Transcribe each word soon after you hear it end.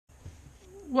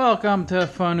Welcome to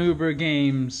Fun Uber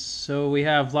Games. So we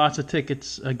have lots of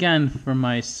tickets again for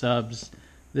my subs.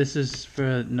 This is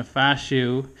for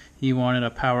Nefashu. He wanted a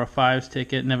Power 5s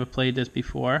ticket, never played this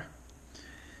before.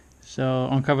 So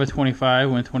on cover 25,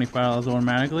 win $25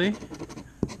 automatically.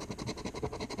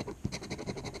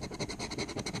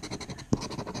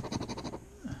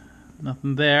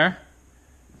 Nothing there.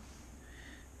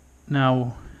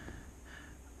 Now,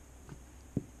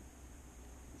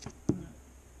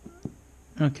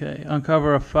 okay, on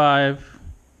cover of 5,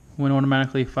 win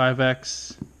automatically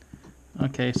 5x.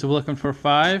 Okay, so we're looking for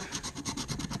 5x,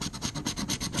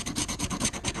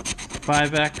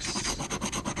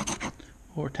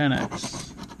 or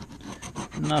 10x.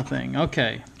 Nothing.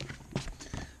 Okay.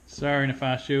 Sorry,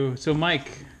 Nefashu. So Mike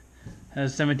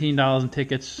has $17 in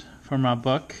tickets from our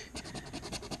book.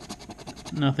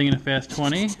 Nothing in the fast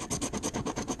 20.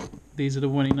 These are the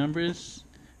winning numbers: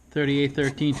 38,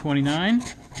 13, 29.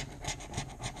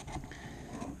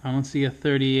 I don't see a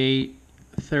 38,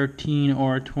 13,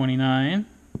 or 29.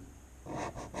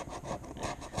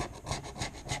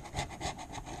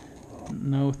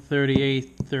 No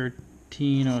 38,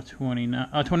 13, or 29.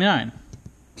 Oh, 29.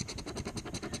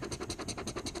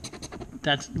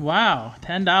 That's, wow,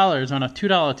 $10 on a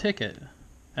 $2 ticket.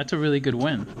 That's a really good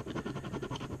win.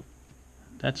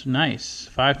 That's nice.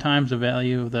 5 times the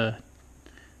value of the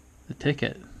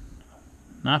ticket.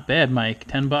 Not bad, Mike.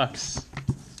 $10.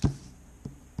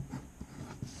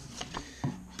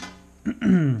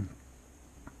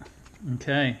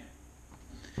 Okay.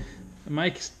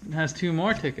 Mike has 2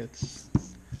 more tickets.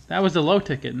 That was the low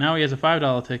ticket. Now he has a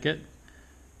 $5 ticket.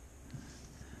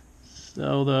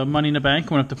 So the money in the bank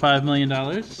went up to $5 million.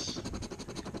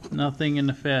 Nothing in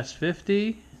the fast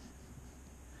 50.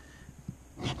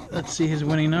 Let's see his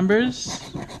winning numbers.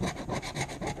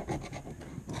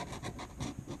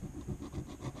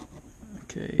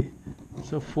 Okay.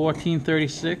 So 14,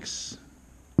 36,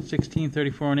 16,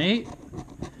 34, and 8.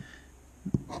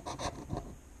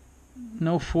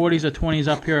 No 40s or 20s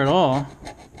up here at all.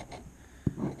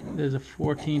 There's a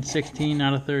 14, 16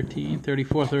 out of 13,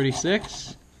 34,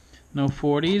 36. No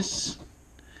 40s.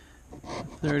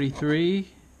 33.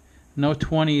 No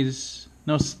 20s.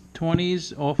 No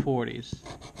 20s or 40s.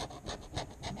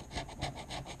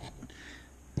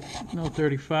 No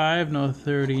 35. No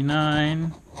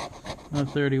 39. No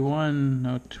 31.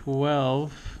 No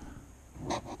 12.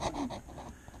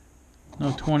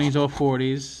 No 20s or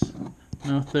 40s.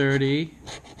 No 30.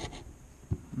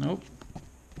 Nope.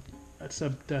 That's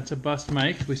a bust,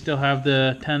 Mike. We still have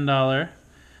the $10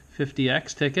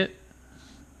 50x ticket.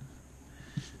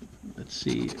 Let's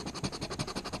see.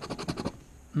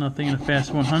 Nothing in a fast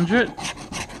 100.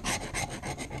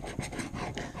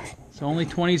 So only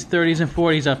 20s, 30s, and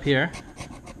 40s up here.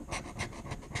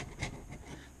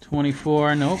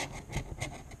 24, nope.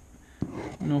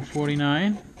 No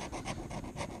 49.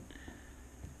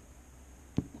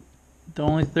 The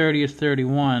only 30 is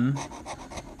 31.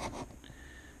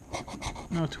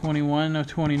 No 21, no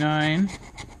 29.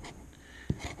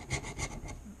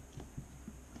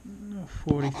 No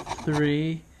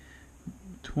 43.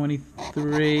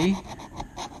 23.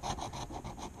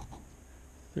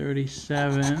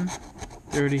 37.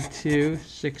 32.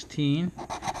 16.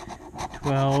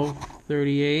 12.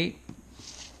 38.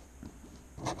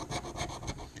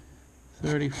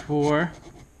 34.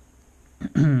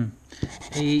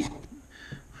 8.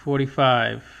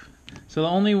 45. So the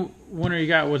only winner you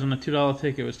got was on the $2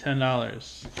 ticket. It was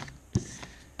 $10.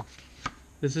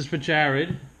 This is for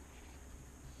Jared.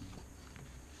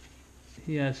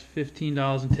 He has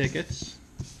 $15 in tickets.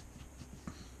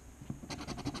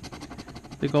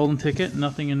 The golden ticket,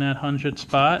 nothing in that 100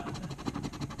 spot.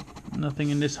 Nothing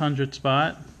in this 100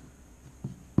 spot.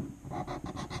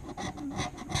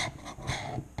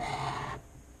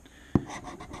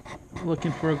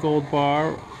 Looking for a gold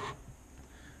bar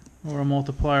or a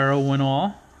multiplier or win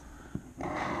all.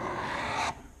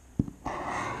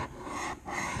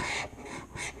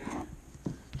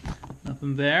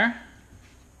 Nothing there.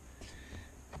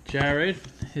 Jared,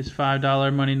 his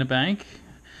 $5 money in the bank.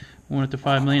 Won it to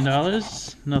 $5 million.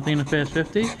 Nothing in the fast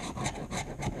 50.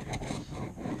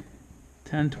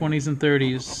 10, 20s, and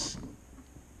 30s.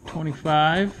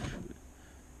 25.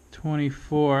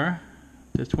 24.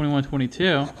 There's 21,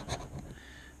 22.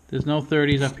 There's no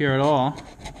 30s up here at all.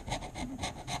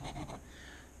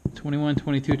 21,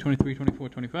 22, 23, 24,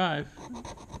 25.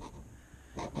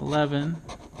 11.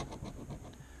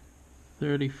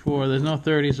 34. There's no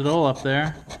 30s at all up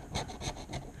there.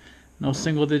 No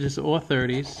single digits or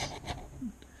 30s.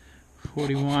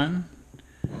 41.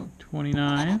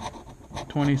 29.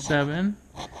 27.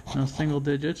 No single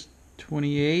digits.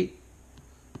 28.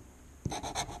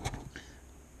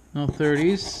 No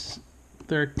 30s.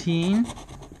 13.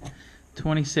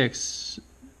 26.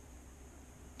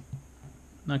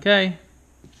 Okay.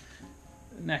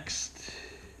 Next.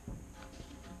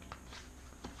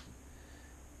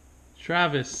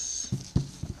 Travis.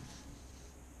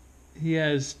 He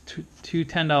has two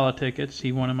 $10 tickets.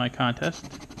 He won in my contest.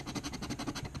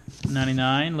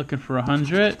 99. Looking for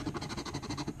 100.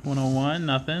 101.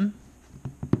 Nothing.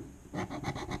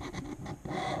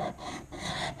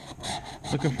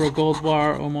 Looking for a gold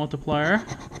bar or multiplier.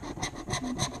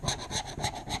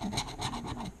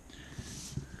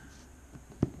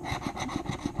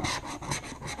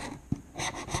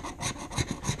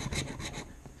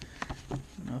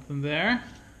 Nothing there.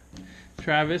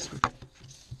 Travis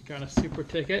got a super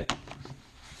ticket.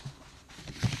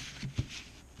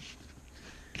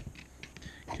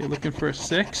 Okay, looking for a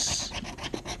 6.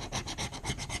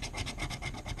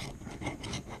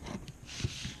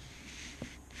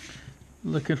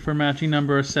 Looking for matching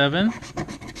number of 7.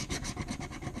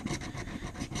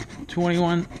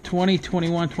 21, 20,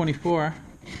 21, 24.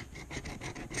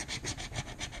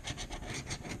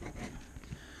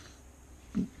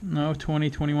 No, 20,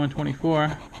 21,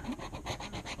 24.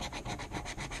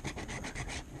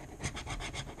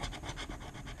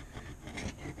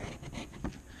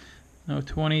 No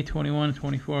 20, 21,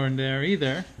 24 in there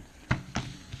either.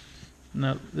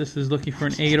 No, this is looking for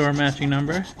an 8 or a matching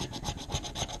number.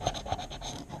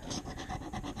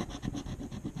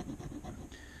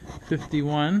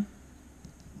 51.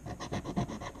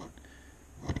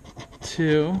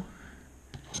 2.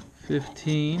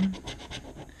 15.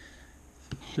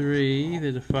 3.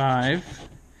 There's a 5.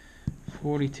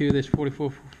 42. There's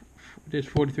 44. There's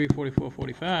 43, 44,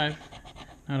 45.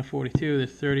 Not a 42.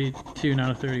 There's 32.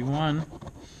 Not a 31.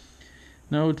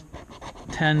 No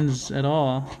 10s at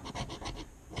all.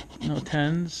 No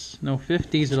 10s. No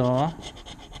 50s at all.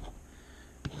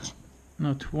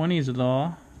 No 20s at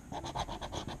all.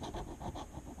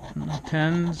 No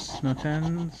 10s. No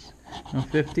 10s. No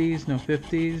 50s. No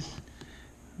 50s.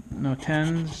 No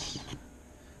 10s.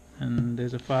 And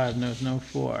there's a 5. No, there's no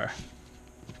 4.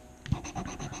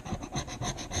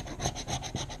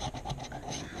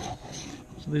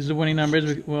 So these are the winning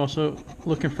numbers. We're also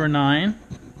looking for 9.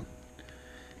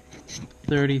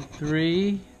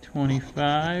 33,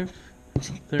 25,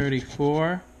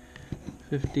 34,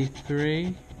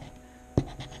 53,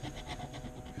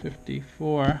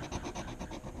 54,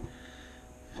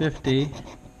 50,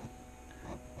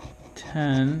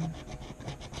 10,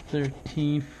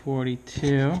 13,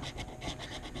 42,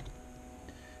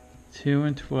 2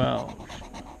 and 12,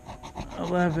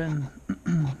 11,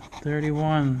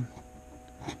 31,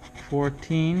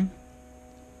 14,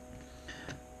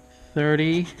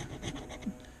 30,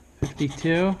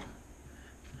 52,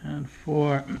 and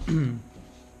 4.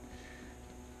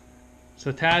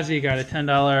 So Tazzy got a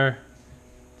 $10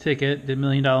 ticket, the $1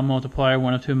 million multiplier,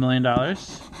 won up to $1 million.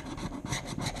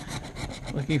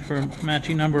 Looking for a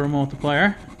matching number or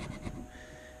multiplier.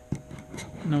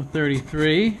 No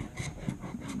 33,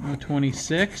 no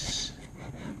 26,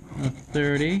 no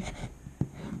 30,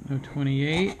 no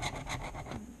 28,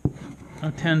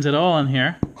 no 10s at all in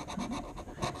here.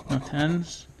 No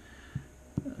 10s.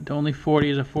 The only 40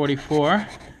 is a 44.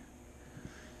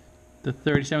 The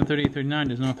 37, 38, 39,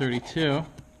 there's no 32.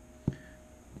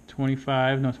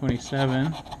 25, no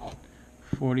 27.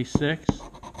 46.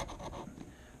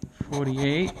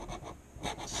 48.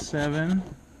 7.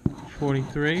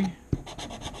 43.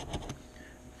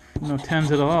 No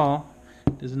 10s at all.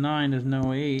 There's 9, there's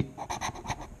no 8.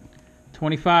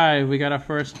 25, we got our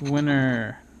first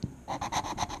winner.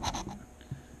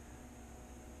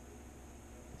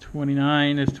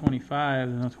 29 is 25,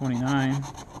 there's no 29.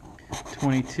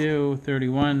 22,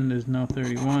 31, there's no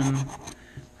 31.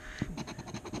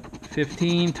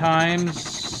 15 times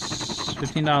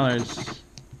 $15.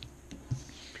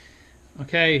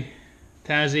 Okay,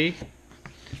 Tazzy,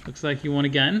 looks like you won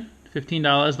again.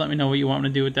 $15, let me know what you want me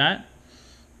to do with that.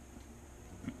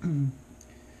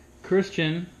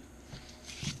 Christian,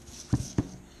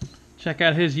 check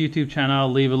out his YouTube channel, I'll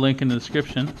leave a link in the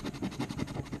description.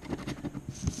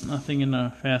 Nothing in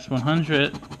the Fast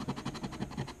 100.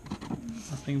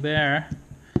 Nothing there.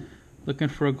 Looking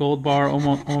for a gold bar or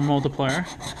multiplier.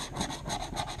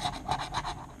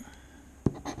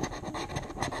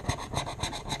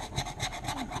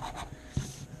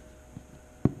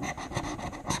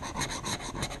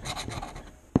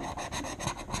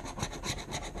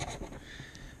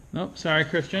 Nope, sorry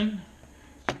Christian.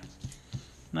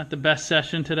 Not the best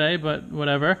session today, but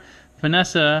whatever.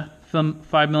 Vanessa,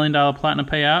 $5 million platinum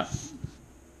payout.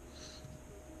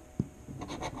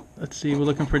 Let's see, we're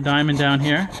looking for diamond down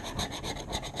here.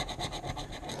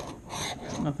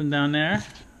 Nothing down there.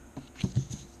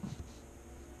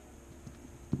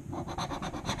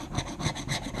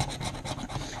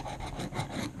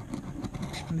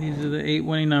 These are the 8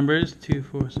 winning numbers. 2,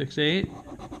 4, 6, 8.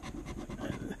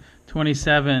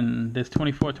 27. There's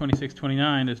 24, 26,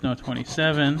 29. There's no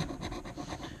 27.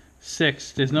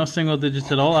 6. There's no single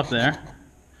digits at all up there.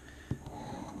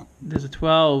 There's a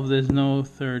 12. There's no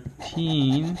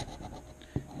 13.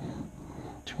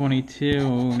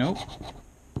 22. Nope.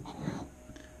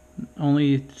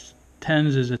 Only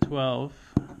 10s is a 12.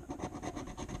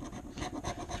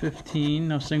 15.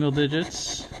 No single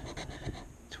digits.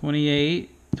 28.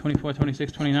 24,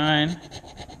 26, 29.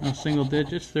 No single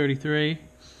digits. 33.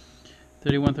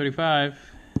 31, 35.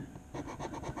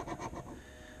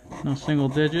 No single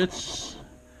digits.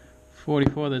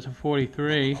 44, there's a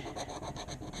 43.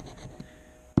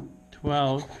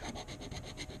 12.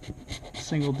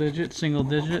 Single digit, single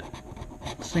digit,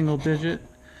 single digit.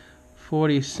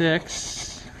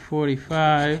 46.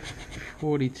 45.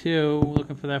 42.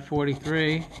 Looking for that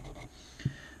 43.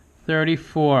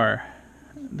 34.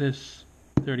 This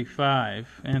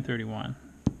 35 and 31.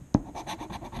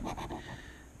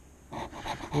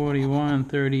 41,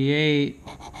 38,